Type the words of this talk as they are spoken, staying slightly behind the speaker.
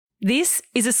This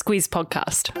is a Squiz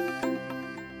podcast.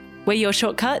 We're your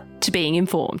shortcut to being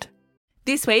informed.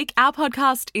 This week, our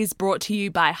podcast is brought to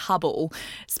you by Hubble,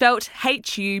 spelt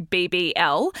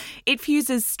Hubbl. It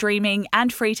fuses streaming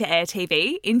and free-to-air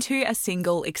TV into a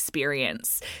single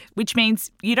experience, which means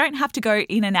you don't have to go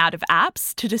in and out of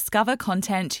apps to discover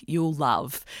content you'll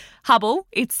love. Hubble,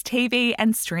 it's TV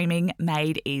and streaming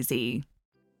made easy.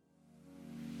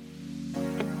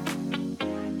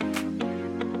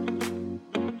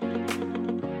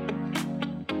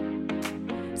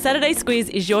 Saturday Squiz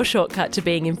is your shortcut to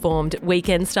being informed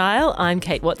weekend style. I'm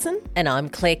Kate Watson. And I'm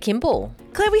Claire Kimball.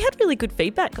 Claire, we had really good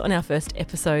feedback on our first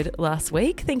episode last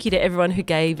week. Thank you to everyone who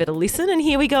gave it a listen. And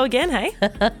here we go again, hey?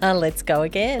 Let's go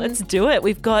again. Let's do it.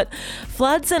 We've got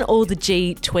floods and all the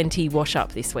G20 wash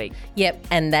up this week. Yep,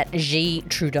 and that Xi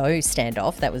Trudeau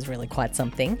standoff, that was really quite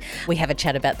something. We have a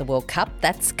chat about the World Cup.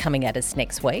 That's coming at us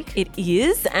next week. It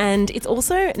is, and it's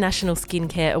also National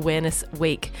Skincare Awareness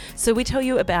Week. So we tell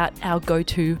you about our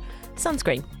go-to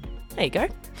sunscreen. There you go.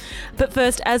 But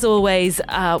first, as always,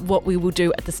 what we will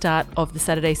do at the start of the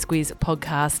Saturday Squiz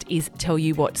podcast is tell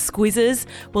you what squizzes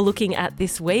we're looking at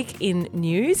this week in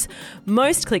news.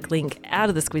 Most click link out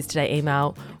of the Squiz Today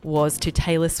email was to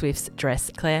Taylor Swift's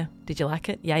dress. Claire, did you like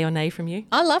it? Yay or nay from you?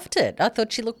 I loved it. I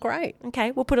thought she looked great.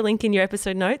 Okay, we'll put a link in your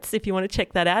episode notes if you want to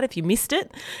check that out. If you missed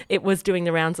it, it was doing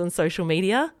the rounds on social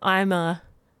media.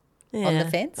 On the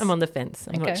fence? I'm on the fence.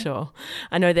 I'm not sure.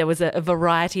 I know there was a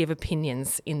variety of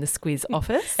opinions in the Squiz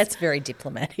office. That's very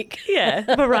diplomatic. Yeah,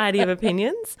 a variety of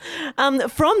opinions.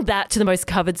 From that to the most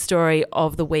covered story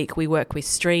of the week, we work with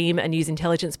Stream, a news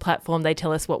intelligence platform. They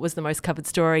tell us what was the most covered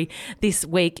story this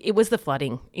week. It was the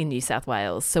flooding in New South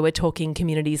Wales. So we're talking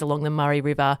communities along the Murray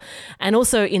River and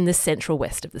also in the central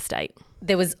west of the state.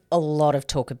 There was a lot of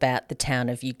talk about the town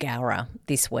of Eugowra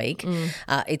this week.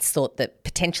 It's thought that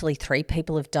potentially 3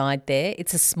 people have died there.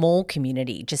 It's a small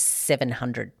community, just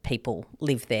 700 people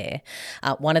live there.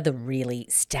 One of the really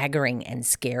staggering and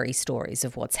scary stories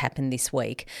of what's happened this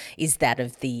week is that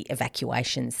of the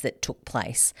evacuations that took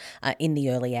place in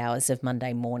the early hours of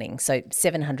Monday morning. So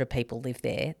 700 people live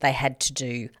there. They had to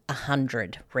do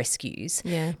 100 rescues.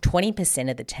 Yeah. 20%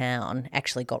 of the town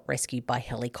actually got rescued by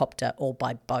helicopter or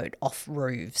by boat off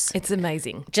roofs. It's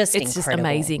amazing. It's incredible. Just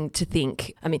amazing to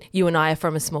think. I mean, you and I are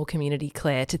from a small community,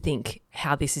 Claire, to think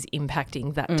how this is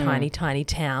impacting that tiny, tiny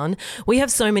town. We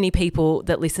have so many people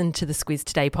that listen to the Squiz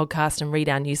Today podcast and read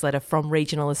our newsletter from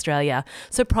regional Australia.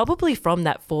 So probably from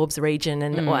that Forbes region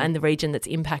and the region that's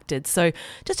impacted. So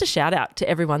just a shout out to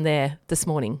everyone there this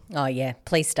morning. Oh, yeah.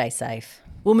 Please stay safe.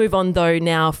 We'll move on, though,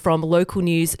 now from local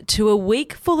news to a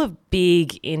week full of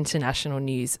big international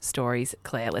news stories.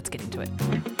 Claire, let's get into it.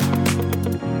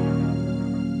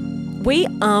 We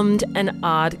ummed and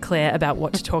ahed, Claire, about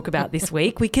what to talk about this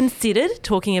week. We considered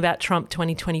talking about Trump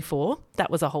 2024.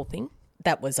 That was a whole thing.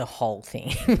 That was a whole thing.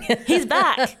 He's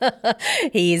back.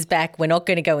 He is back. We're not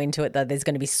going to go into it, though. There's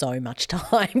going to be so much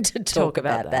time to talk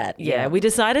about that. Yeah, we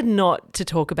decided not to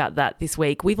talk about that this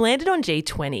week. We've landed on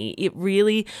G20. It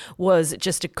really was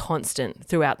just a constant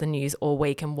throughout the news all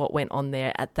week and what went on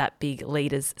there at that big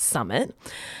leaders summit.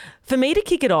 For me to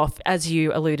kick it off, as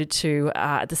you alluded to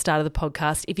at the start of the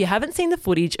podcast, if you haven't seen the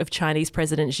footage of Chinese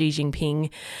President Xi Jinping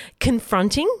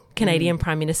confronting Canadian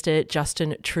Prime Minister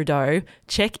Justin Trudeau,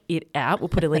 check it out. We'll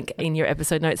put a link in your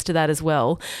episode notes to that as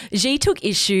well. Xi took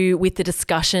issue with the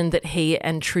discussion that he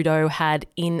and Trudeau had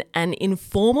in an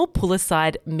informal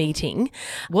pull-aside meeting.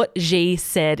 What Xi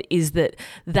said is that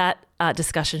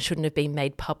discussion shouldn't have been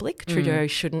made public. Trudeau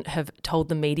shouldn't have told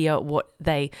the media what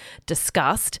they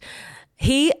discussed.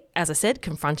 He, as I said,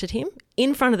 confronted him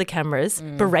in front of the cameras,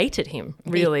 berated him,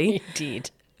 really. He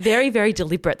did. Very, very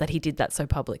deliberate that he did that so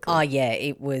publicly. Oh, yeah,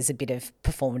 it was a bit of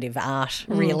performative art,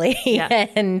 really. Yeah.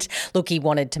 And look, he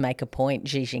wanted to make a point,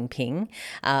 Xi Jinping.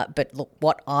 But look,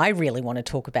 what I really want to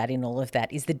talk about in all of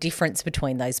that is the difference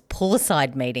between those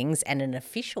pull-aside meetings and an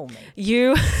official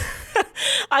meeting.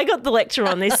 I got the lecture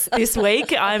on this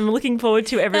week. I'm looking forward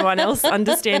to everyone else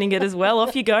understanding it as well.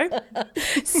 Off you go.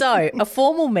 So a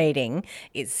formal meeting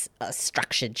is a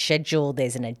structured schedule.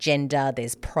 There's an agenda,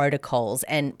 there's protocols,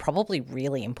 and probably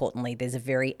really importantly, there's a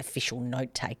very official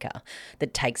note taker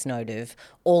that takes note of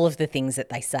all of the things that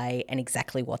they say and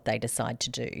exactly what they decide to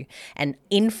do. An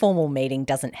informal meeting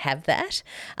doesn't have that.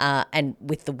 And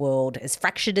with the world as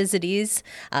fractured as it is,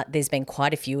 there's been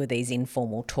quite a few of these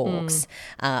informal talks.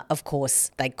 Of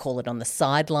course, they call it on the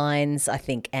sidelines. I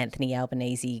think Anthony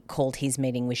Albanese called his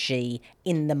meeting with Xi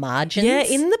in the margins. Yeah,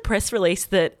 in the press release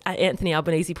that Anthony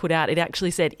Albanese put out, it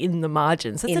actually said in the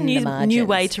margins. That's a new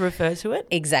way to refer to it.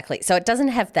 Exactly. So it doesn't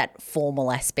have that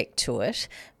formal aspect to it.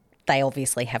 They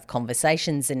obviously have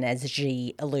conversations, and as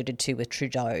Xi alluded to with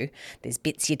Trudeau, there's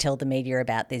bits you tell the media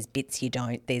about, there's bits you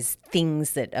don't, there's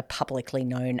things that are publicly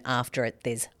known after it,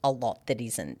 there's a lot that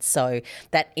isn't. So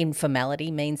that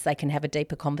informality means they can have a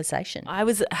deeper conversation. I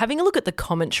was having a look at the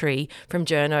commentary from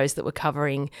journos that were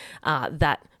covering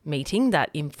that meeting,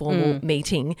 that informal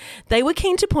meeting. They were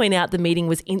keen to point out the meeting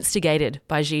was instigated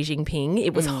by Xi Jinping.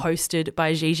 It was hosted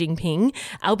by Xi Jinping.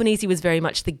 Albanese was very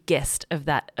much the guest of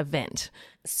that event.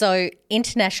 So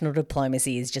international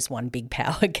diplomacy is just one big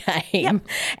power game,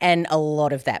 and a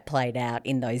lot of that played out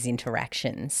in those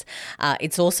interactions.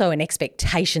 It's also an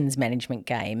expectations management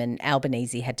game, and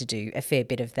Albanese had to do a fair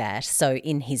bit of that. So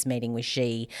in his meeting with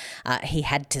Xi, he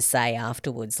had to say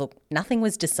afterwards, look, nothing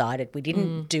was decided. We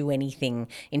didn't do anything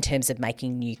in terms of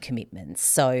making new commitments.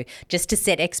 So just to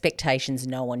set expectations,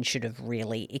 no one should have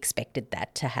really expected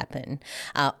that to happen.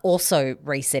 Also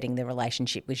resetting the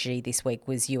relationship with Xi this week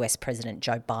was US President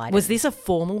Joe Biden. Was this a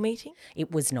formal meeting?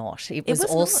 It was not. It was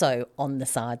also on the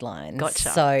sidelines. Gotcha.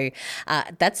 So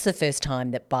that's the first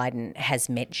time that Biden has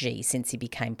met Xi since he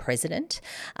became president.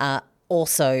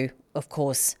 Also, of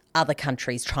course, other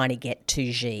countries trying to get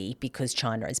to Xi because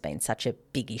China has been such a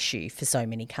big issue for so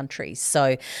many countries.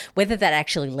 So whether that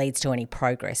actually leads to any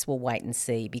progress, we'll wait and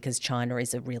see, because China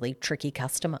is a really tricky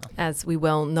customer. As we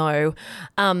well know.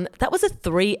 That was a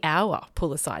 3-hour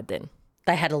pull aside then.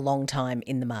 They had a long time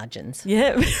in the margins.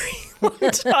 Yeah, very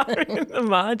long time in the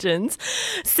margins.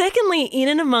 Secondly, in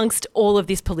and amongst all of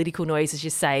this political noise, as you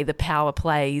say, the power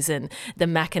plays and the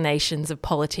machinations of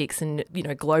politics and,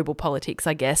 global politics,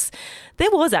 I guess, there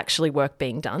was actually work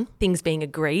being done, things being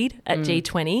agreed at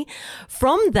G20.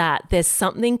 From that, there's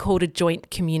something called a joint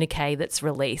communique that's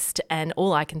released. And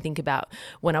all I can think about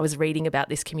when I was reading about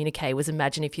this communique was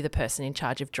imagine if you're the person in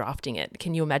charge of drafting it.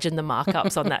 Can you imagine the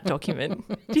markups on that document?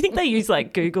 Do you think they use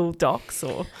like Google Docs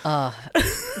or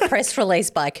press release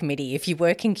by committee? If you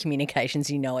work in communications,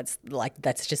 it's like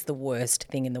that's just the worst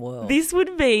thing in the world. This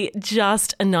would be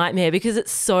just a nightmare because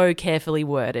it's so carefully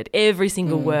worded. Every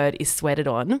single word is sweated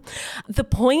on. The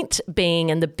point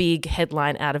being, and the big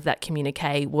headline out of that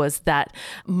communique, was that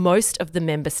most of the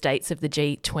member states of the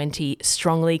G20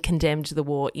 strongly condemned the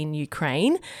war in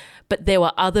Ukraine, but there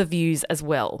were other views as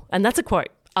well. And that's a quote.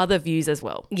 Other views as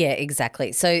well. Yeah,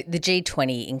 exactly. So the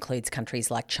G20 includes countries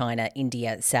like China,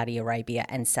 India, Saudi Arabia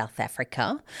and South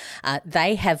Africa.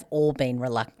 They have all been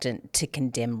reluctant to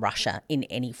condemn Russia in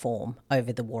any form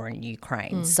over the war in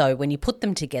Ukraine. So when you put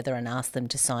them together and ask them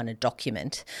to sign a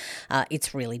document,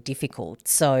 it's really difficult.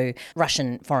 So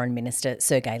Russian Foreign Minister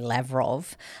Sergei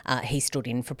Lavrov, he stood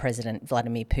in for President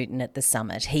Vladimir Putin at the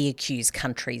summit. He accused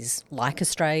countries like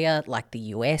Australia, like the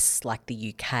US, like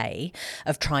the UK,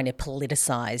 of trying to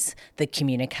politicise the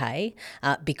communique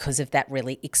because of that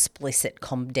really explicit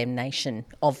condemnation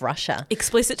of Russia.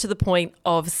 Explicit to the point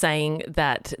of saying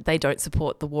that they don't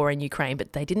support the war in Ukraine,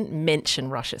 but they didn't mention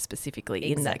Russia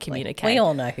specifically in that communique. We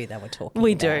all know who they were talking about.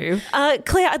 We do.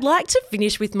 Claire, I'd like to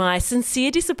finish with my sincere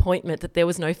disappointment that there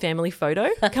was no family photo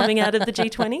coming out of the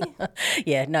G20.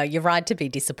 Yeah, no, you're right to be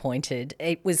disappointed.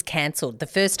 It was cancelled. The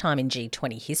first time in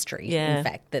G20 history, in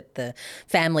fact, that the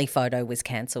family photo was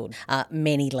cancelled.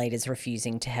 Many leaders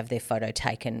refusing to have their photo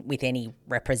taken with any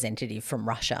representative from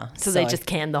Russia. So they just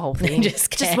canned the whole thing.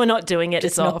 Just we're not doing it,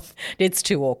 it's off. It's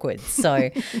too awkward. So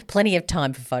plenty of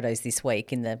time for photos this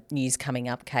week in the news coming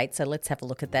up, Kate. So let's have a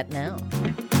look at that now.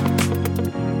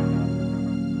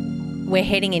 We're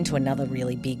heading into another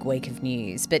really big week of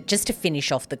news, but just to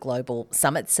finish off the global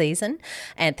summit season,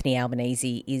 Anthony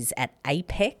Albanese is at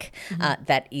APEC.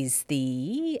 That is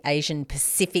the Asian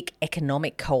Pacific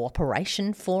Economic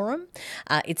Cooperation Forum.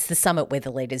 It's the summit where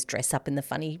the leaders dress up in the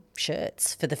funny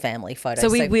shirts for the family photo. So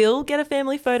we will get a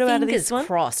family photo out of this one? Fingers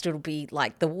crossed. It'll be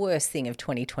like the worst thing of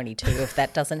 2022 if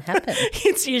that doesn't happen.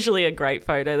 It's usually a great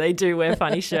photo. They do wear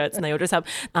funny shirts and they all dress up.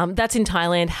 That's in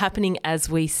Thailand, happening as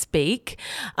we speak.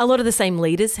 A lot of the same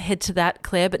leaders head to that,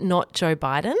 Claire, but not Joe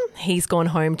Biden. He's gone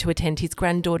home to attend his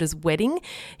granddaughter's wedding.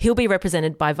 He'll be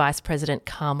represented by Vice President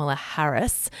Kamala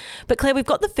Harris. But Claire, we've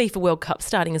got the FIFA World Cup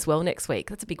starting as well next week.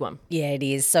 That's a big one. Yeah, it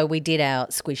is. So we did our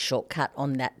Squiz shortcut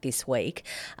on that this week.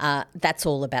 That's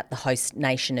all about the host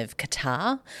nation of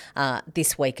Qatar.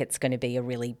 This week it's going to be a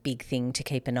really big thing to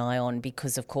keep an eye on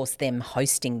because, of course, them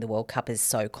hosting the World Cup is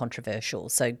so controversial.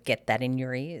 So get that in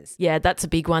your ears. Yeah, that's a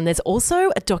big one. There's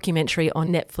also a documentary on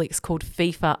Netflix called called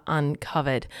FIFA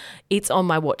Uncovered. It's on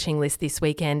my watching list this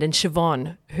weekend. And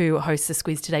Siobhan, who hosts the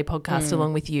Squiz Today podcast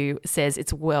along with you, says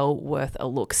it's well worth a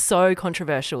look. So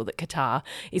controversial that Qatar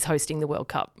is hosting the World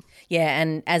Cup. Yeah,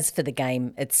 and as for the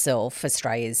game itself,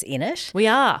 Australia's in it. We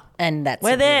are. And that's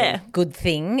We're a there. really good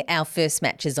thing. Our first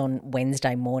match is on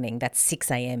Wednesday morning. That's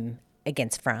 6 a.m.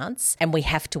 against France. And we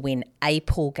have to win a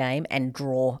pool game and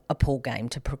draw a pool game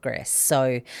to progress.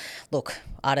 So, look,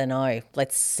 I don't know.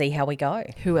 Let's see how we go.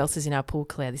 Who else is in our pool,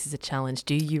 Claire? This is a challenge.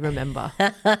 Do you remember?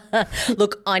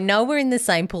 Look, I know we're in the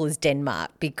same pool as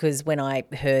Denmark because when I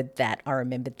heard that, I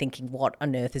remembered thinking, what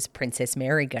on earth is Princess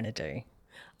Mary going to do?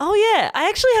 Oh, yeah. I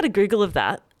actually had a Google of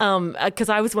that because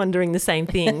I was wondering the same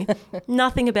thing.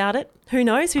 Nothing about it. Who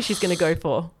knows who she's going to go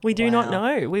for? We do not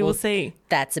know. We will see.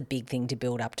 That's a big thing to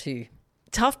build up to.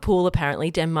 Tough pool, apparently.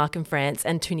 Denmark and France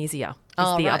and Tunisia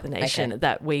is the other nation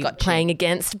that we're playing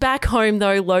against. Back home,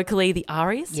 though, locally, the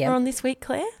Aries are on this week,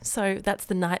 Claire. So that's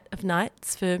the night of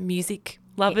nights for music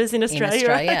lovers in Australia.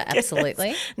 In Australia,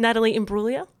 absolutely. Natalie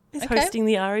Imbruglia is hosting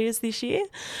the Arias this year.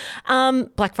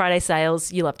 Black Friday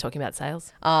sales. You love talking about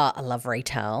sales. Oh, I love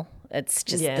retail. It's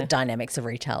just the dynamics of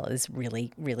retail is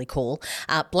really, really cool.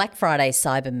 Black Friday,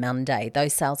 Cyber Monday,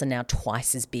 those sales are now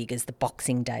twice as big as the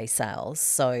Boxing Day sales.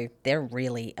 So they're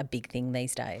really a big thing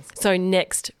these days. So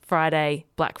next Friday,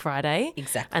 Black Friday.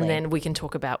 Exactly. And then we can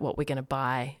talk about what we're going to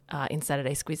buy in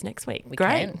Saturday Squiz next week.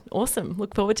 Great. Can. Awesome.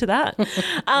 Look forward to that.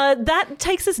 That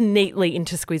takes us neatly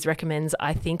into Squiz Recommends,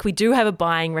 I think. We do have a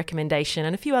buying recommendation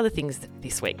and a few other things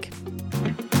this week.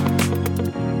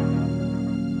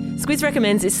 Squiz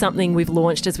Recommends is something we've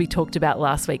launched, as we talked about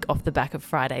last week, off the back of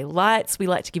Friday Lights. We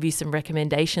like to give you some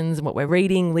recommendations on what we're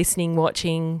reading, listening,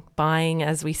 watching, buying,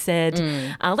 as we said.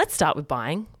 Let's start with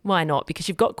buying. Why not? Because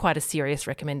you've got quite a serious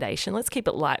recommendation. Let's keep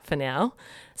it light for now.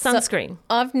 Sunscreen. So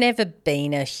I've never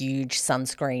been a huge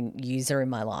sunscreen user in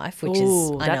my life, which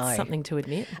that's something to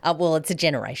admit. Well, it's a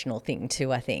generational thing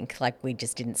too, I think. Like we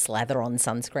just didn't slather on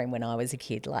sunscreen when I was a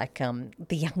kid like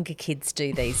the younger kids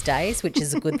do these days, which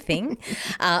is a good thing.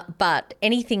 But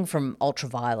anything from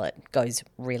ultraviolet goes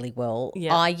really well.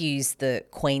 Yeah. I use the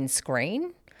Queen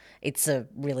Screen. It's a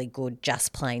really good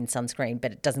just plain sunscreen,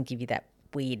 but it doesn't give you that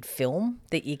weird film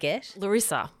that you get.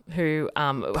 Larissa, who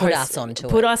put us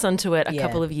onto it a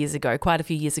couple of years ago, quite a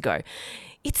few years ago.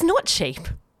 It's not cheap.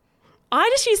 I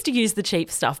just used to use the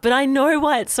cheap stuff, but I know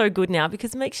why it's so good now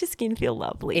because it makes your skin feel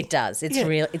lovely. It does. It's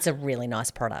It's a really nice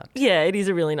product. Yeah, it is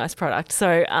a really nice product.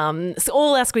 So, so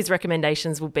all our Squiz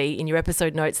recommendations will be in your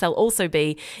episode notes. They'll also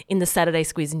be in the Saturday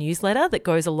Squiz newsletter that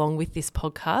goes along with this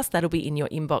podcast. That'll be in your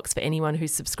inbox for anyone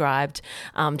who's subscribed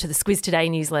to the Squiz Today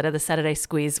newsletter. The Saturday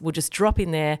Squiz will just drop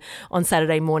in there on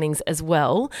Saturday mornings as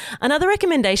well. Another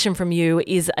recommendation from you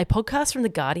is a podcast from The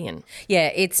Guardian.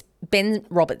 Yeah, it's Ben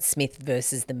Roberts-Smith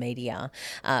versus the media.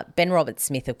 Ben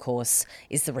Roberts-Smith, of course,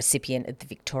 is the recipient of the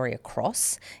Victoria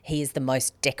Cross. He is the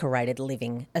most decorated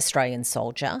living Australian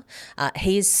soldier.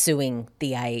 He is suing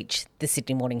The Age, the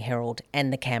Sydney Morning Herald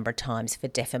and the Canberra Times for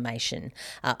defamation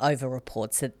over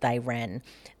reports that they ran.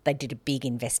 They did a big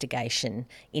investigation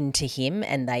into him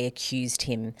and they accused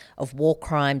him of war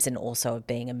crimes and also of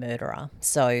being a murderer.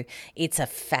 So it's a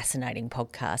fascinating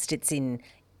podcast. It's in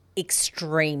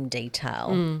extreme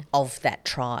detail of that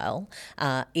trial.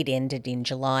 It ended in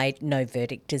July. No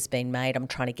verdict has been made. I'm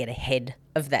trying to get ahead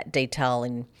of that detail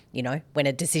and, you know, when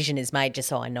a decision is made just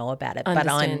so I know about it. But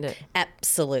I'm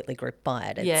absolutely gripped by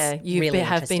it. It's you really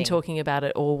have been talking about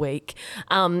it all week.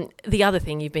 The other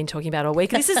thing you've been talking about all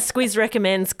week, this is Squiz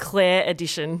Recommends Claire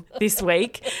edition this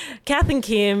week. Kath and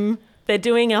Kim, they're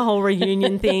doing a whole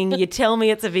reunion thing. You tell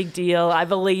me it's a big deal. I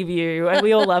believe you. And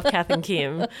we all love Kath and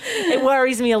Kim. It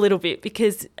worries me a little bit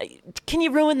because can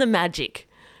you ruin the magic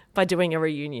by doing a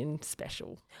reunion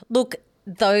special? Look,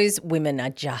 those women are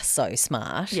just so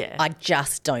smart. Yeah. I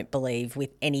just don't believe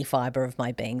with any fibre of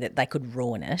my being that they could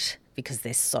ruin it because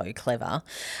they're so clever.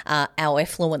 Our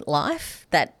Effluent Life,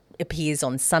 that appears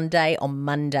on Sunday. On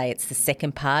Monday, it's the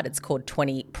second part. It's called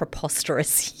 20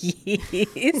 Preposterous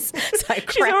Years. So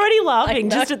she's already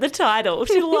laughing just at the title.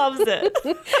 She loves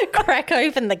it. Crack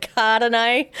open the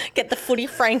Cardinet, get the footy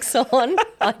franks on.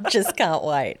 I just can't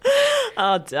wait.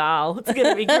 Oh, darl. It's going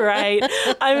to be great.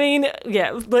 I mean,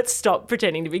 yeah, let's stop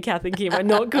pretending to be Kath and Kim. We're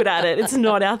not good at it. It's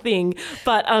not our thing.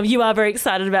 But you are very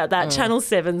excited about that. Channel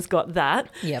 7's got that.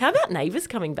 Yep. How about Neighbours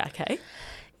coming back, hey?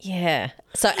 Yeah.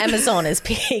 So Amazon has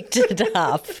picked it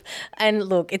up. And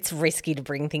look, it's risky to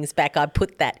bring things back. I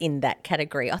put that in that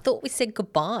category. I thought we said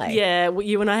goodbye. Yeah, well,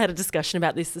 you and I had a discussion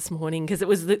about this morning because it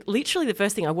was literally the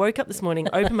first thing. I woke up this morning,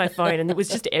 opened my phone, and it was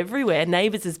just everywhere.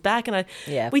 Neighbours is back, and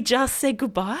we just said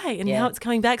goodbye, and now it's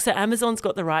coming back. So Amazon's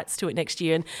got the rights to it next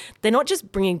year, and they're not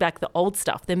just bringing back the old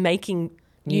stuff; they're making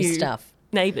new stuff.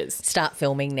 Neighbours start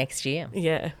filming next year.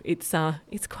 Yeah, it's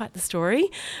quite the story.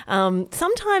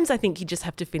 Sometimes I think you just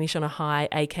have to finish on a high,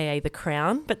 aka The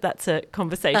Crown, but that's a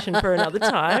conversation for another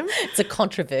time. It's a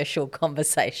controversial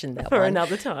conversation, that for one.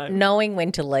 Another time. Knowing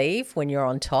when to leave when you're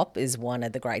on top is one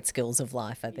of the great skills of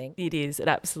life, I think. It is. It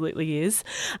absolutely is.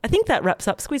 I think that wraps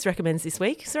up Squiz Recommends this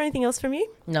week. Is there anything else from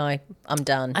you? No, I'm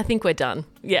done. I think we're done.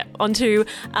 Yeah, on to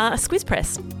Squiz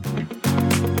Press.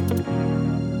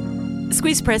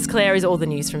 Squiz Press, Claire, is all the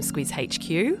news from Squiz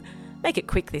HQ. Make it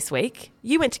quick this week.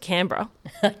 You went to Canberra.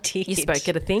 I did. You spoke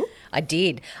at a thing? I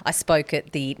did. I spoke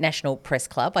at the National Press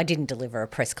Club. I didn't deliver a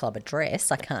press club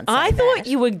address. I can't say I that. thought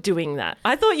you were doing that.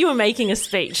 I thought you were making a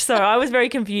speech. So I was very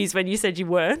confused when you said you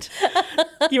weren't.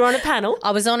 You were on a panel? I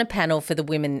was on a panel for the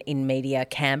Women in Media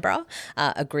Canberra,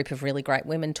 a group of really great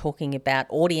women talking about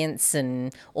audience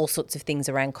and all sorts of things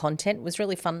around content. It was a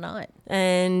really fun night.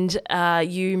 And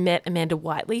you met Amanda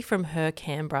Whiteley from her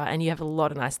Canberra, and you have a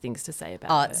lot of nice things to say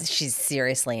about her. She's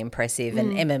seriously impressive.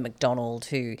 And Emma McDonald,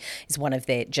 who is one of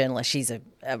their journalists, she's a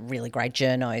really great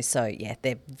journo. So, yeah,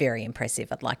 they're very impressive.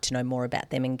 I'd like to know more about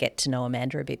them and get to know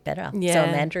Amanda a bit better. Yeah. So,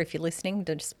 Amanda, if you're listening,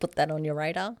 just put that on your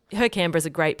radar. Her Canberra is a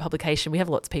great publication. We have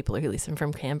lots of people who listen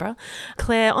from Canberra.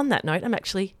 Claire, on that note, I'm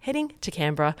actually heading to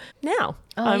Canberra now.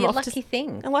 Oh, I'm a lucky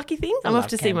thing. A lucky thing. I'm off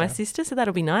to see my sister, so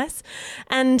that'll be nice.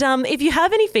 And if you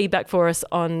have any feedback for us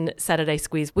on Saturday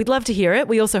Squiz, we'd love to hear it.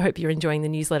 We also hope you're enjoying the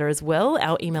newsletter as well.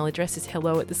 Our email address is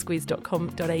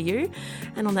hello@thesquiz.com.au.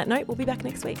 And on that note, we'll be back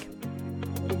next week.